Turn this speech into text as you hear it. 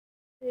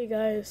Hey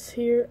guys,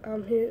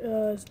 I'm here,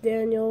 it's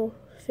Daniel,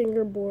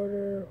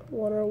 Fingerboarder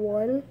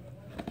 101.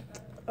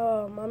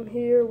 I'm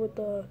here with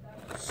the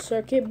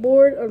circuit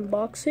board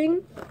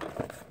unboxing.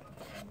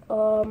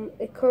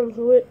 It comes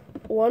with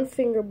one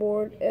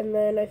fingerboard, and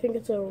then I think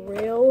it's a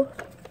rail,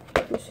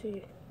 let me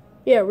see,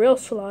 yeah, rail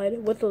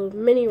slide with a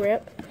mini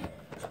ramp.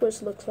 That's what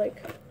it looks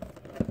like.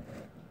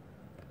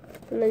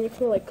 And then you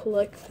can like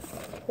collect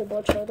a whole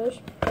bunch of others.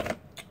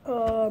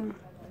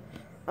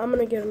 I'm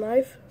gonna get a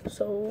knife,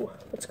 so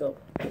let's go.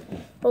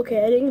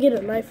 Okay, I didn't get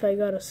a knife, I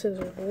got a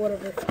scissors, but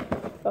whatever.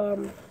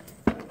 So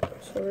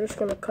we're just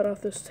gonna cut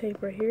off this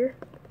tape right here.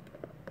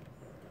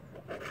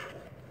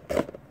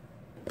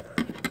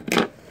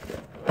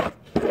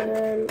 And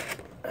then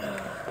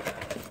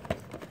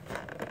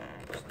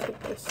just take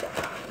this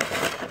out.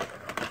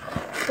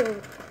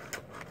 So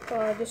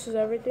this is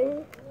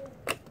everything.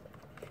 Let's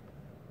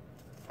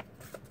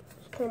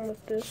come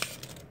with this.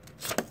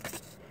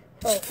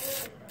 Oh.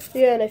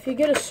 Yeah, and if you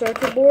get a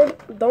circuit board,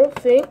 don't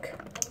think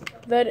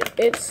that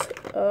it's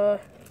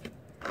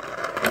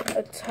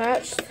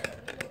attached.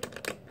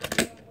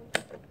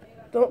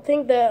 Don't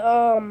think that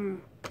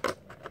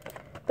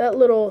that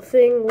little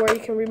thing where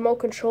you can remote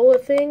control a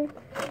thing,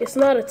 it's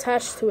not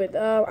attached to it.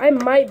 I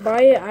might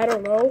buy it, I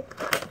don't know.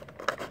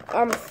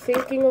 I'm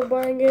thinking of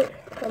buying it,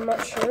 I'm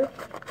not sure.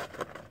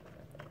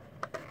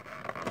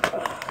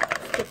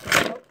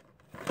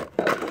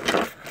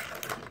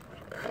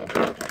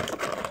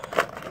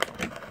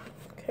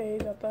 Okay,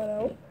 got that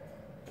out.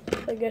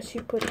 I guess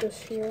you put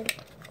this here.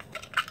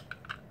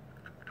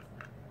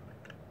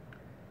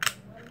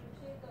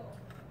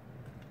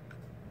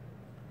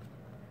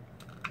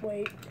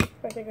 Wait,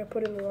 I think I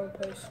put it in the wrong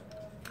place.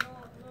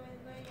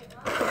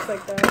 Looks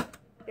like that.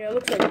 Yeah, it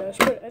looks like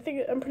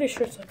that. I'm pretty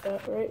sure it's like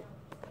that, right?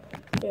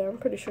 Yeah, I'm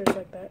pretty sure it's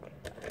like that.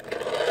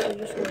 So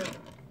just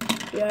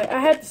yeah,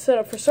 I had to set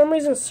up. For some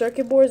reason,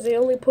 circuit boards, they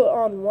only put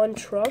on one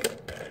truck.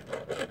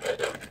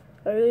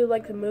 I really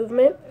like the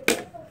movement.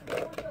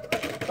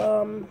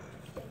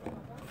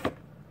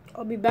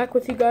 I'll be back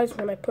with you guys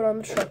when I put on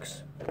the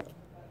trucks.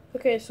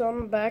 Okay, so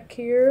I'm back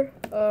here.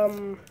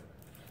 I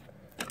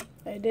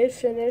did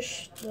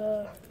finish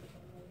the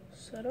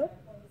setup.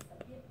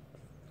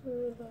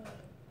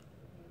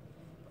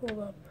 Hold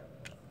up.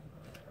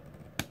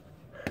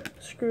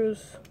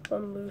 Screws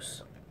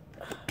unloose.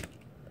 I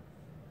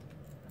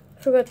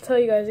forgot to tell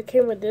you guys, it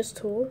came with this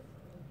tool.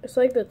 It's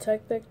like the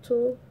Tech Deck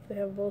tool. They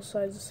have both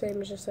sides the same,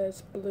 it's just that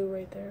it's blue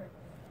right there.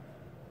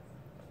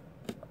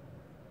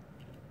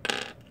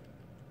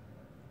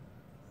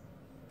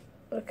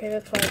 Okay,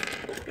 that's fine.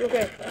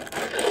 Okay.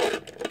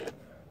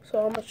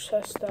 So I'm gonna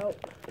test out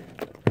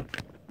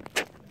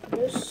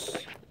this.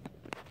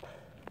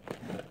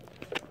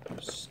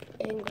 Just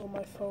angle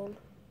my phone.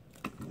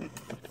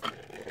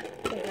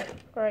 Okay.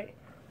 Alright.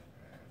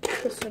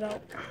 Test it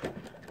out.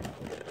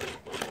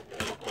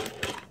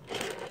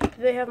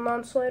 Do they have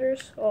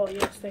non-sliders? Oh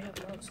yes, they have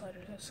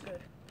non-sliders. That's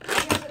good.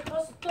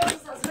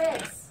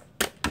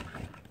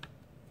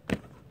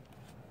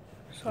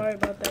 Sorry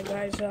about that,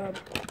 guys.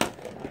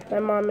 My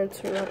mom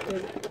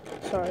interrupted.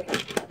 Sorry.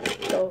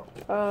 So,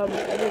 I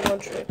did one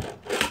trick.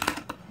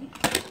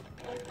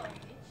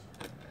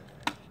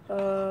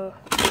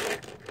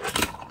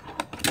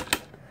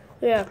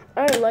 Yeah,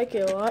 I like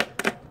it a lot.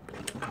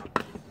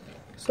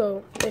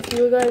 So, if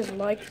you guys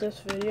like this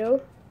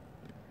video,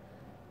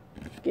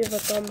 give a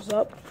thumbs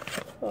up.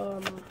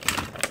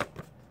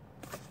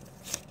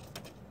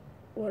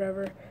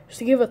 Whatever.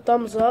 Just give a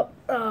thumbs up.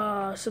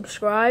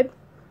 Subscribe.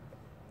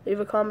 Leave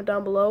a comment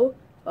down below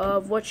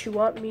of what you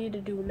want me to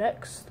do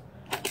next.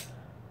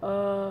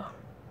 Yeah,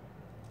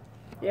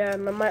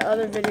 in my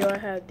other video I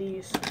had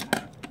these.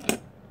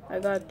 I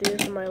got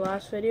these in my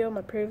last video,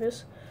 my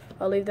previous.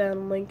 I'll leave that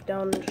link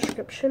down in the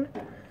description.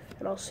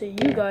 And I'll see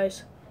you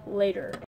guys later.